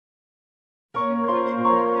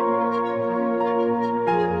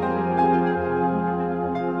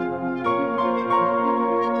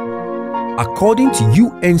According to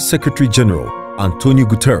UN Secretary General Antonio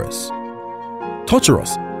Guterres,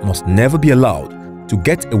 torturers must never be allowed to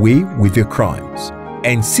get away with their crimes,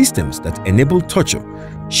 and systems that enable torture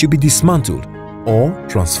should be dismantled or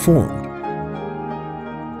transformed.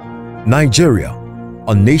 Nigeria,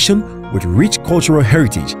 a nation with rich cultural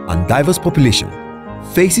heritage and diverse population,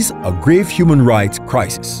 faces a grave human rights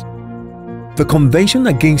crisis. The Convention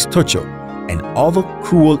Against Torture and Other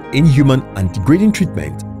Cruel, Inhuman and Degrading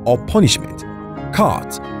Treatment or Punishment,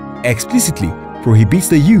 CAT, explicitly prohibits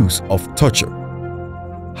the use of torture.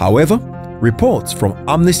 However, reports from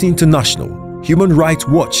Amnesty International, Human Rights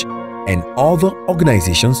Watch, and other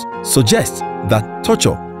organizations suggest that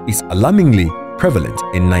torture is alarmingly prevalent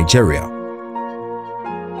in Nigeria.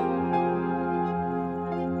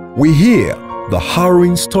 We hear the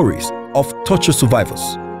harrowing stories of torture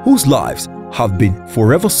survivors whose lives have been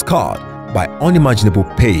forever scarred by unimaginable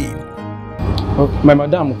pain. My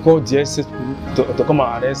madam called GSS to come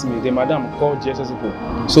and arrest me. The madam called GSS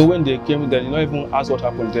people. So when they came, they did not even ask what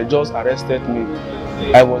happened. They just arrested me.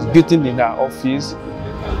 I was beaten in her office.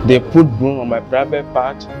 They put broom on my private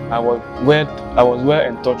part. I was well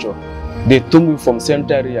and tortured. They took me from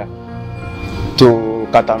Central area to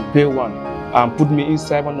Katampe 1 and put me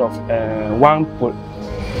inside one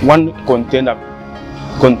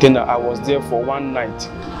container. I was there for one night.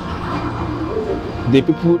 The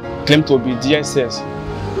people claim to be DSS.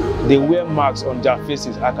 They wear marks on their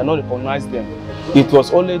faces. I cannot recognize them. It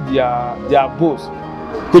was only their boss,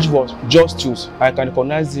 which was Justus. I can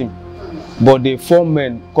recognize him. But the 4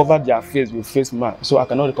 men covered their face with face masks, so I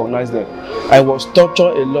cannot recognize them. I was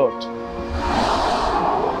tortured a lot.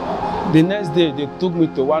 The next day, they took me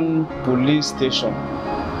to one police station.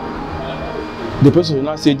 The person will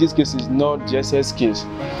now say, this case is not GSS case.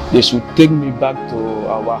 They should take me back to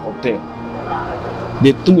our hotel.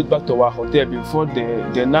 They took me back to our hotel before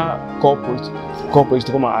they now call police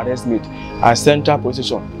to come and arrest me at Central Police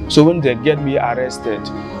Station. So when they get me arrested,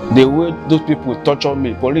 the way those people torture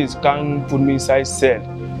me, police can't put me inside cell.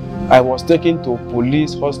 I was taken to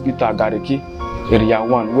police hospital Gariki, area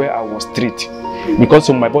 1, where I was treated. Because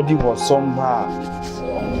my body was somehow,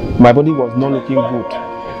 my body was not looking good.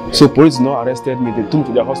 So police not arrested me. They took me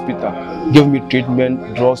to the hospital, gave me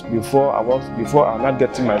treatment, drugs before I'm not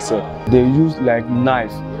getting myself. They use like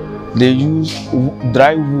knife, they use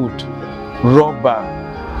dry wood,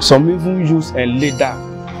 rubber, some even use a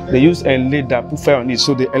leather. They use a leather, put fire on it.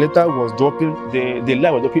 So the leather was dropping, the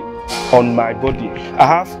light was dropping on my body.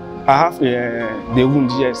 I have the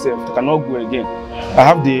wound here itself. I cannot go again. I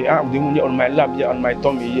have the wound here on my lap here, on my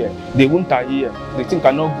tummy here. The wound are here. The thing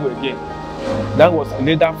cannot go again. That was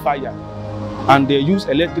leather fire. And they use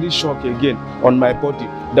electric shock again on my body.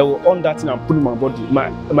 They will on that thing and put in my body.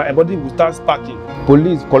 My body will start sparking.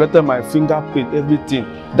 Police collected my fingerprint, everything.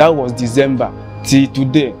 That was December. Till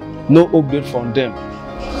today, no update from them.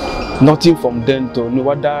 Nothing from them to know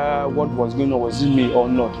whether what was going on, was it me or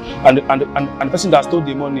not. And the person that stole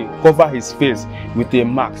the money covered his face with a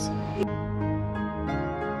mask.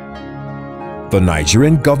 The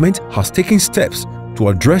Nigerian government has taken steps to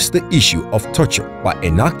address the issue of torture by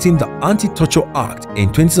enacting the Anti-Torture Act in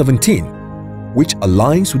 2017, which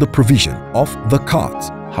aligns with the provision of the CAT.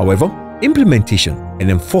 However, implementation and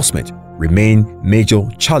enforcement remain major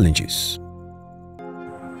challenges.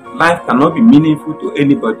 Life cannot be meaningful to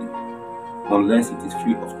anybody unless it is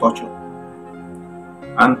free of torture.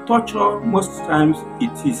 And torture, most times,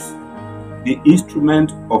 it is the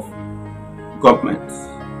instrument of government.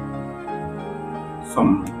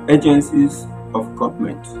 Some agencies of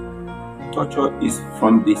government, torture is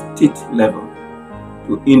from the state level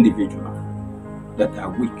to individuals that are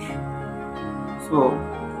weak. So,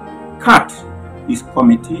 CAT is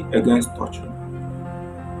Committee Against Torture,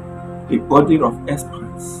 a body of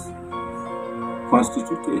experts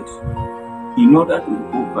constituted in order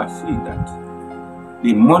to oversee that,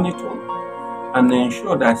 they monitor and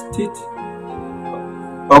ensure that state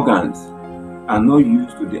organs are not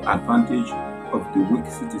used to the advantage of the weak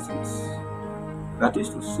citizens. That is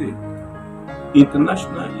to say,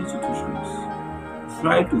 international institutions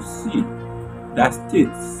try to see that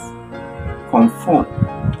states conform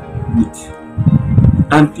with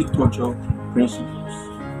anti-torture principles.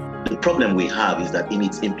 The problem we have is that in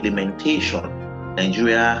its implementation,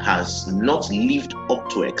 Nigeria has not lived up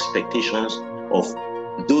to expectations of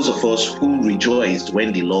those of us who rejoiced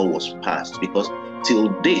when the law was passed, because till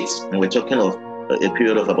date, and we're talking of a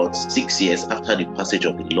period of about 6 years after the passage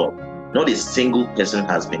of the law, not a single person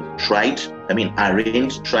has been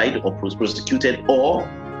arraigned, tried, or prosecuted, or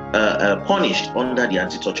punished under the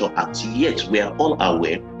Anti-Torture Act. Yet we are all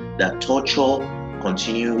aware that torture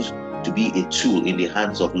continues to be a tool in the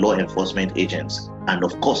hands of law enforcement agents. And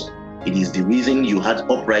of course, it is the reason you had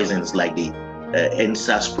uprisings like the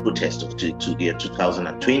NSAS protest of to the year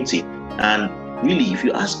 2020. And really, if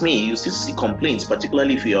you ask me, you still see complaints,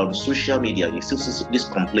 particularly if you're on social media, you still see these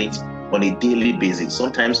complaints on a daily basis.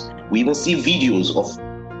 Sometimes we even see videos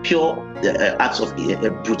of pure acts of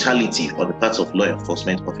brutality on the parts of law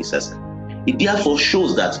enforcement officers. It therefore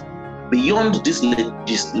shows that beyond these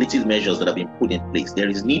legislative measures that have been put in place, there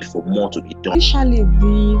is need for more to be done. Initially,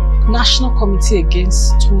 the National Committee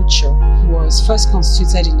Against Torture was first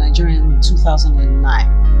constituted in Nigeria in 2009.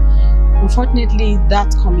 Unfortunately,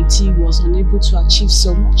 that committee was unable to achieve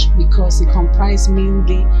so much because it comprised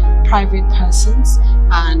mainly private persons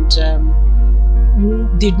and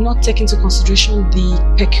did not take into consideration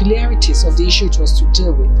the peculiarities of the issue it was to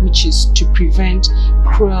deal with, which is to prevent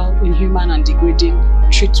cruel, inhuman and degrading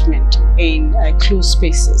treatment in closed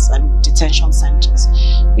spaces and detention centers,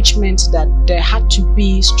 which meant that there had to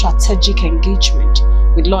be strategic engagement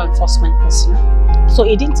with law enforcement personnel. So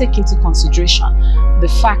it didn't take into consideration the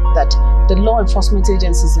fact that the law enforcement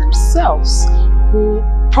agencies themselves, who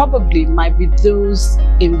probably might be those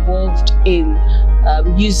involved in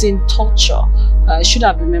using torture, should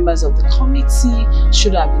have been members of the committee,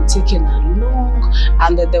 should have been taken along,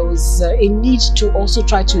 and that there was a need to also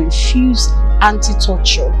try to infuse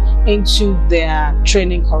anti-torture into their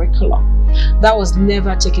training curriculum. That was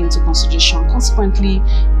never taken into consideration. Consequently,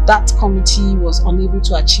 that committee was unable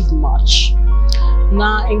to achieve much.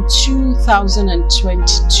 Now, in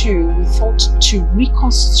 2022, we thought to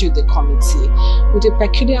reconstitute the committee with a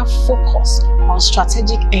peculiar focus on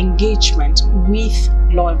strategic engagement with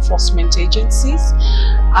law enforcement agencies.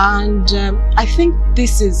 And I think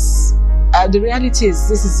this is, the reality is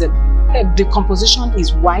this is the composition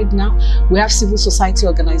is wide now. We have civil society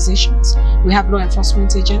organizations, we have law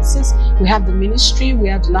enforcement agencies, we have the ministry, we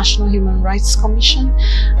have the National Human Rights Commission,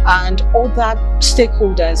 and other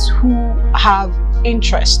stakeholders who have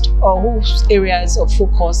interest or whose areas of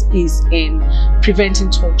focus is in preventing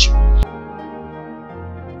torture.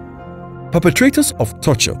 Perpetrators of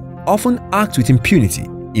torture often act with impunity,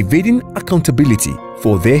 evading accountability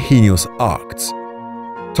for their heinous acts.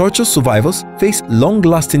 Torture survivors face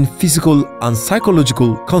long-lasting physical and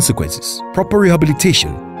psychological consequences. Proper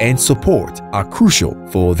rehabilitation and support are crucial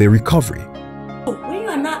for their recovery. So when you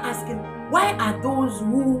are now asking, why are those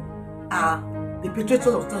who are the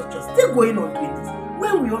perpetrators of torture still going on doing this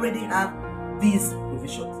when we already have these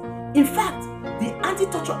provisions? In fact, the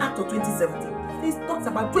Anti-Torture Act of 2017 talks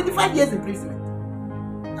about 25 years imprisonment.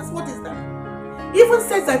 That's what is that. It even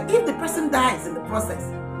says that if the person dies in the process,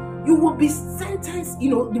 you will be sentenced,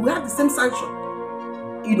 you will have the same sanction,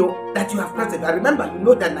 that you have practiced. And remember,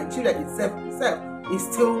 that Nigeria itself is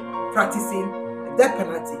still practicing the death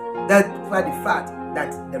penalty. That's by the fact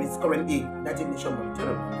that there is currently United Nations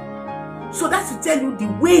monitoring. So that's to tell you the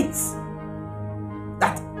weight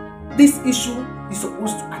that this issue is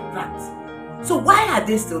supposed to attract. So why are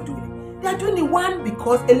they still doing it? They are doing it, one,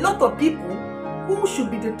 because a lot of people who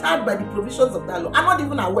should be deterred by the provisions of that law are not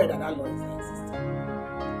even aware that that law is there.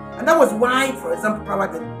 And that was why, for example,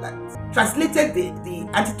 translated the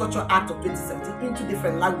Anti-Torture Act of 2017 into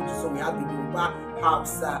different languages. So we have the Yoruba,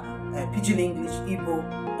 Hausa, Pidgin English, Igbo.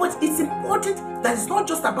 But it's important that it's not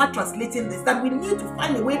just about translating this, that we need to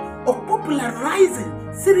find a way of popularizing,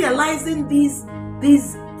 serializing these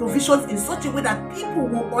provisions in such a way that people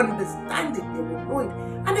will understand it, they will know it,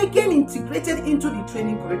 and again integrated into the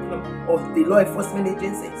training curriculum of the law enforcement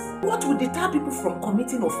agencies. What will deter people from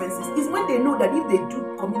committing offenses is when they know that if they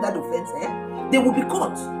do commit that offense, they will be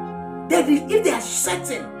caught. If they are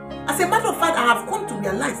certain. As a matter of fact, I have come to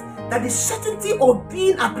realize that the certainty of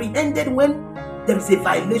being apprehended when there is a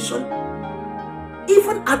violation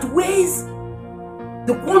even outweighs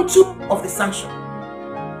the quantum of the sanction.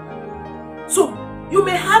 So you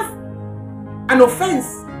may have an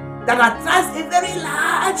offense that attracts a very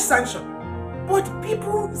large sanction, but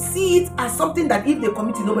people see it as something that if they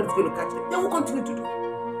commit it, nobody's going to catch them. They will continue to do it.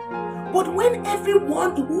 But when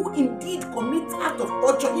everyone who indeed commits act of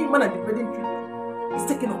torture, inhuman and degrading treatment, is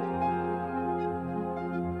taken up,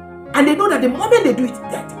 and they know that the moment they do it,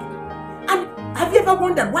 they are taken up. And have you ever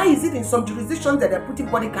wondered why is it in some jurisdictions that they're putting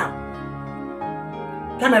body cameras,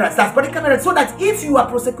 that's body cameras, so that if you are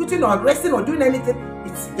prosecuting or arresting or doing anything,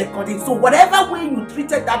 it's recording. So whatever way you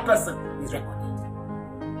treated that person is recorded.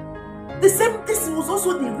 This was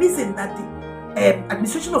also the reason that the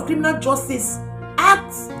Administration of Criminal Justice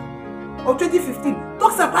Act of 2015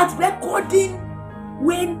 talks about recording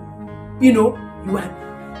when you are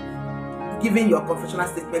giving your confessional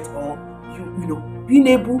statement, or being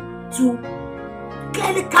able to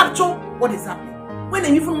clearly capture what is happening.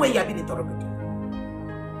 even when you are being interrogated.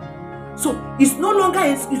 So it's no longer,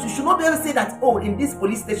 you should not be able to say that, oh, in this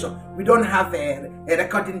police station, we don't have a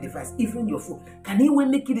recording device, even your phone. Can you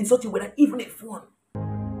make it in such a way that even a phone?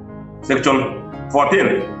 Section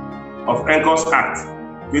 14 of NCOS Act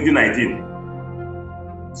 2019,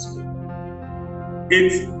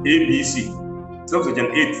 8 ABC, subsection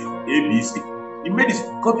 8 ABC. It made this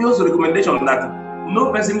copious recommendation that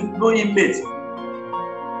no person, no inmate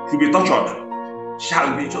should be tortured.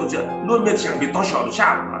 Shall be tortured. No inmate shall be tortured.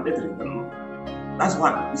 Shall. That's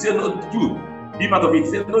one. He said no. Two. Be part of it. He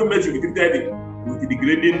said no inmate should be treated with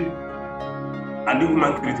degrading and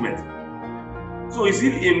inhuman treatment. So you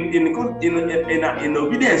see, in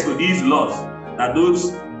obedience to these laws that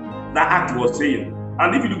that act was saying,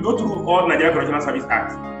 and if you go through all Nigerian Correctional Service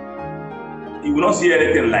Acts, you will not see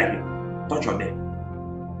anything like torture there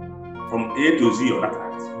from A to Z of that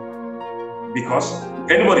act, because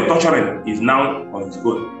anybody torturing is now on his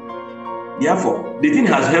own. Therefore, the thing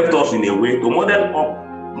has helped us in a way to model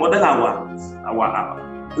our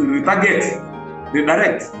retarget,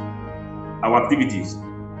 redirect our activities.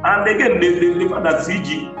 And again, the fact that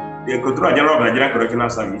CG, the Controller General of Nigerian Correctional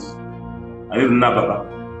Service, I don't know about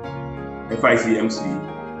FICMC,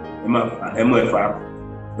 MOFR,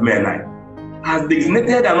 MNI, has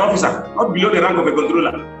designated an officer, not below the rank of a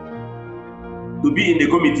controller, to be in the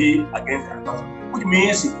committee against the torture, which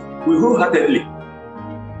means we wholeheartedly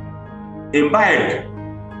imbibe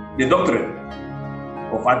the doctrine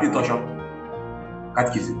of anti-torture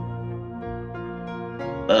catechism.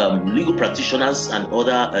 Legal practitioners and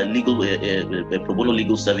other legal pro bono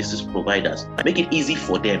legal services providers make it easy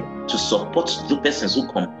for them to support the persons who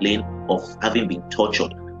complain of having been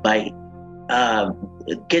tortured by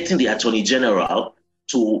getting the Attorney General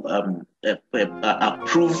to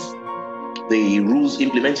approve the rules,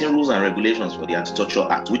 implementing rules and regulations for the Anti-Torture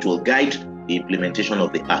Act, which will guide the implementation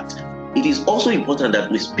of the Act. It is also important that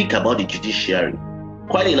we speak about the judiciary.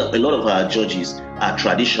 Quite a lot of our judges are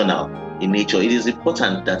traditional in nature. It is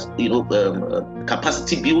important that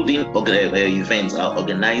capacity building events are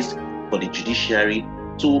organized for the judiciary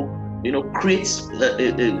to create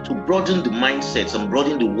to broaden the mindsets and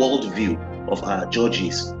broaden the worldview of our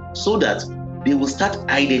judges, so that they will start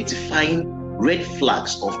identifying red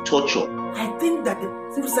flags of torture. I think that the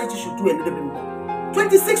civil society should do a little bit more.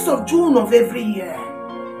 26th of June of every year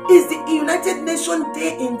is the United Nations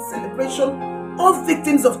Day in celebration of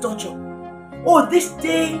victims of torture. Oh, this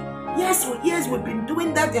day, yes, for years we've been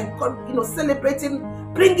doing that and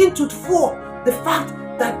celebrating, bringing to the fore the fact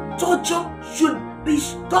that torture should be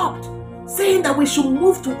stopped, saying that we should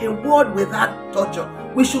move to a world without torture.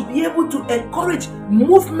 We should be able to encourage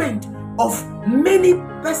movement of many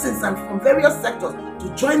persons and from various sectors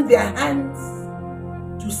to join their hands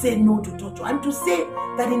to say no to torture, and to say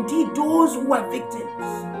that indeed those who are victims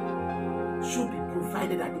should be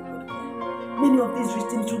provided adequate care. Many of these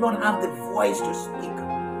victims do not have the voice to speak.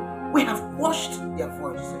 We have washed their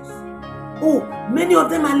voices. Oh, many of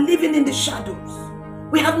them are living in the shadows.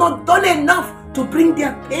 We have not done enough to bring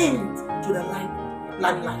their pain to the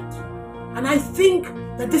limelight. And I think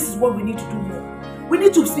that this is what we need to do more. We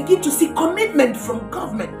need to begin to see commitment from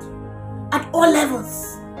government at all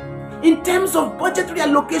levels in terms of budgetary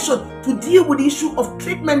allocation to deal with the issue of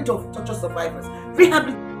treatment of torture survivors,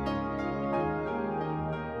 rehabilitation.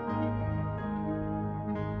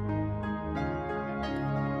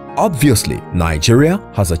 Obviously, Nigeria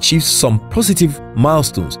has achieved some positive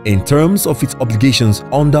milestones in terms of its obligations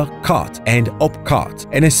under CART and UP-CART,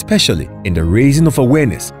 and especially in the raising of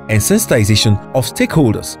awareness and sensitization of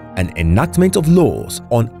stakeholders and enactment of laws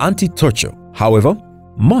on anti-torture. However,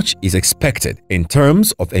 much is expected in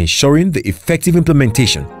terms of ensuring the effective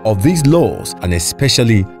implementation of these laws and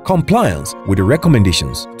especially compliance with the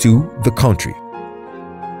recommendations to the country.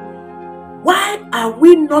 Why are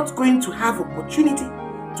we not going to have opportunity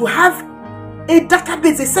to have a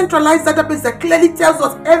database, a centralized database that clearly tells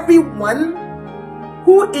us everyone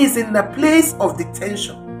who is in a place of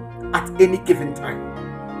detention at any given time?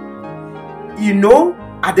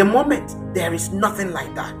 At the moment, there is nothing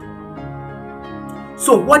like that.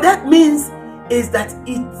 So what that means is that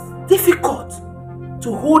it's difficult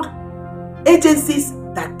to hold agencies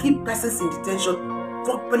that keep persons in detention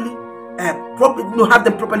properly, have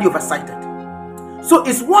them properly oversighted. So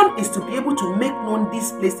one is to be able to make known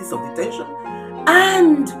these places of detention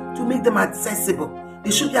and to make them accessible.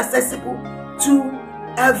 They should be accessible to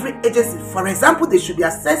every agency. For example, they should be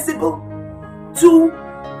accessible to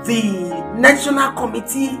the National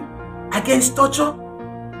Committee Against Torture.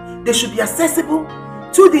 They should be accessible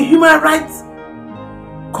to the Human Rights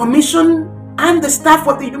Commission and the staff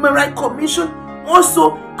of the Human Rights Commission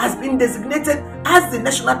also has been designated as the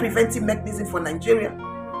national preventive mechanism for Nigeria.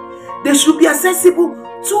 They should be accessible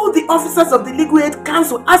to the officers of the Legal Aid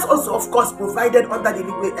Council, as also, of course, provided under the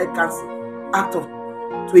Legal Aid Council Act of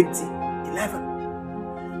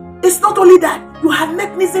 2011. It's not only that, you have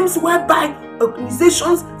mechanisms whereby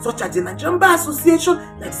organizations such as the Nigerian Bar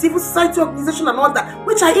Association, like civil society organization and all that,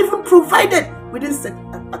 which are even provided within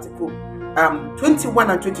Article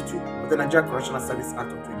 21 and 22 of the Nigerian Correctional Service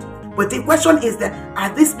Act of 20. But the question is that,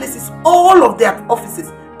 are these places, all of their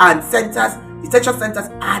offices and centers, detention centers,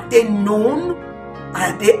 are they known?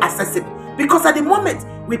 Are they accessible? Because at the moment,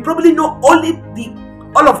 we probably know only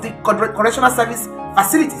all of the correctional service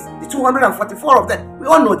facilities, the 244 of them. We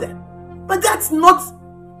all know them. But that's not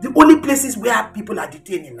the only places where people are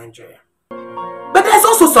detained in Nigeria. But there's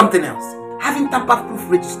also something else. Having tamper-proof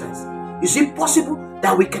registers. Is it possible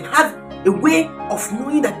that we can have a way of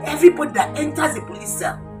knowing that everybody that enters a police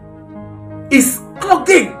cell is clocked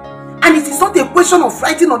in? And it is not a question of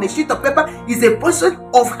writing on a sheet of paper. It's a question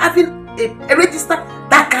of having a register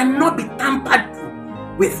that cannot be tampered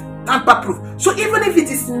with. Tamper-proof. So even if it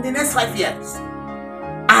is in the next 5 years,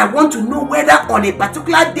 I want to know whether on a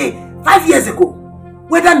particular day, 5 years ago,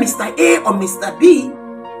 whether Mr. A or Mr. B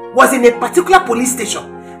was in a particular police station.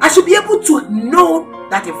 I should be able to know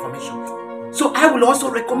that information. So I will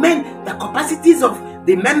also recommend the capacities of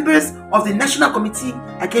the members of the National Committee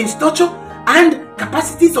Against Torture and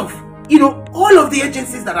capacities of, all of the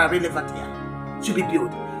agencies that are relevant here should be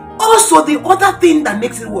built. Also, the other thing that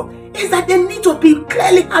makes it work is that they need to be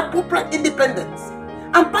clearly appropriate independence.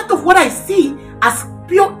 And part of what I see as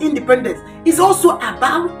pure independence is also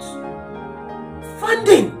about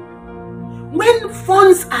funding. When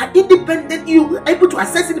funds are independent, you are able to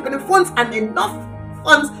access independent funds and enough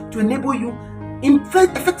funds to enable you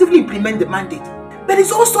effectively implement the mandate. But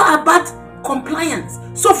it's also about compliance.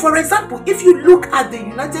 So, for example, if you look at the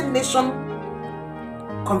United Nations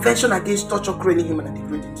Convention Against Torture, Cruelty, Inhuman and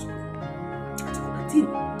Degrading Treatment, Article 19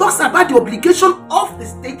 talks about the obligation of the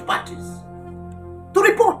state parties to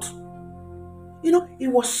report. It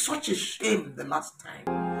was such a shame the last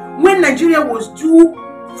time when Nigeria was due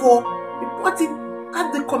for reporting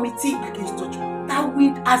at the Committee Against Torture that we,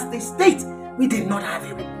 as the state, we did not have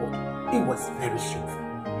a report. It was very shameful.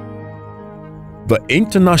 The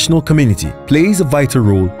international community plays a vital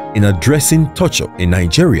role in addressing torture in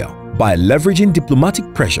Nigeria. By leveraging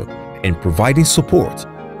diplomatic pressure and providing support,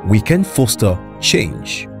 we can foster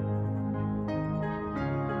change.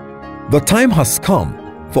 The time has come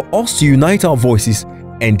for us to unite our voices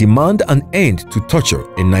and demand an end to torture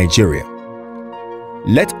in Nigeria.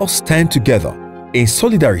 Let us stand together in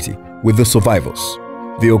solidarity with the survivors,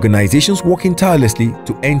 the organizations working tirelessly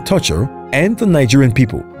to end torture, and the Nigerian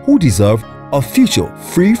people who deserve a future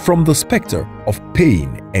free from the specter of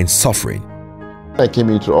pain and suffering. I came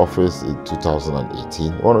into office in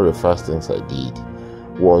 2018. One of the first things I did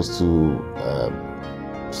was to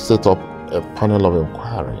set up a panel of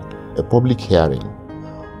inquiry, a public hearing,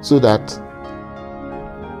 so that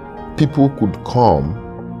people could come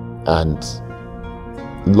and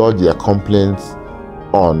lodge their complaints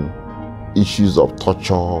on issues of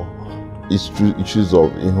torture, issues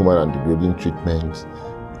of inhuman and degrading treatment,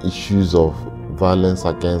 issues of violence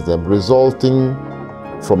against them, resulting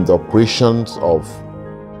from the operations of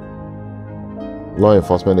law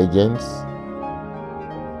enforcement agents,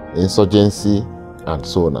 insurgency, and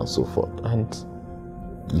so on and so forth. And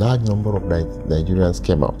a large number of Nigerians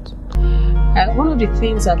came out. One of the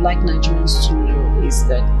things I'd like Nigerians to know is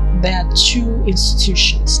that there are two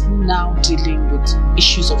institutions now dealing with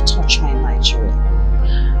issues of torture in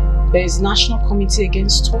Nigeria. There is National Committee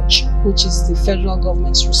Against Torture, which is the federal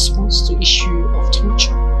government's response to issue of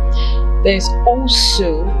torture. There is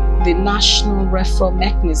also the National Referral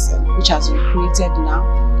Mechanism, which has been created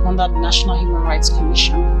now under the National Human Rights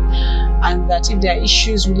Commission, and that if there are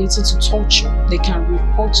issues related to torture, they can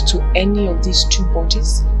report to any of these two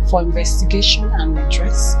bodies for investigation and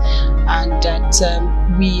redress, and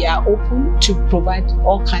that we are open to provide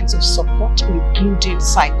all kinds of support, including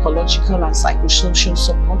psychological and psychosocial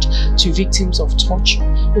support to victims of torture,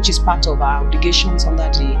 which is part of our obligations under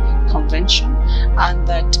the convention, and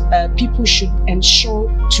that people should ensure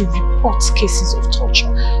to report cases of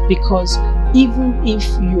torture, because even if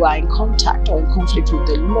you are in contact or in conflict with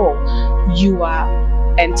the law, you are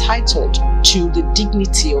entitled to the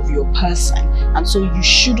dignity of your person, and so you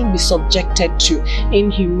shouldn't be subjected to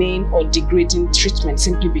inhumane or degrading treatment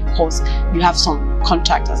simply because you have some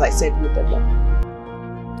contact, as I said, with the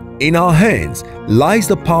law. In our hands lies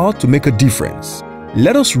the power to make a difference.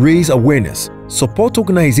 Let us raise awareness, support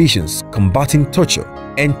organizations combating torture,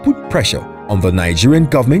 and put pressure on the Nigerian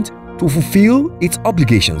government to fulfill its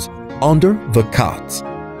obligations under the CAT.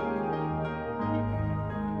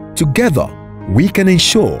 Together, we can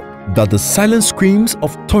ensure that the silent screams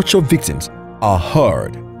of torture victims are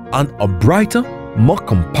heard and a brighter, more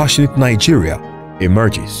compassionate Nigeria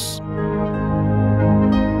emerges.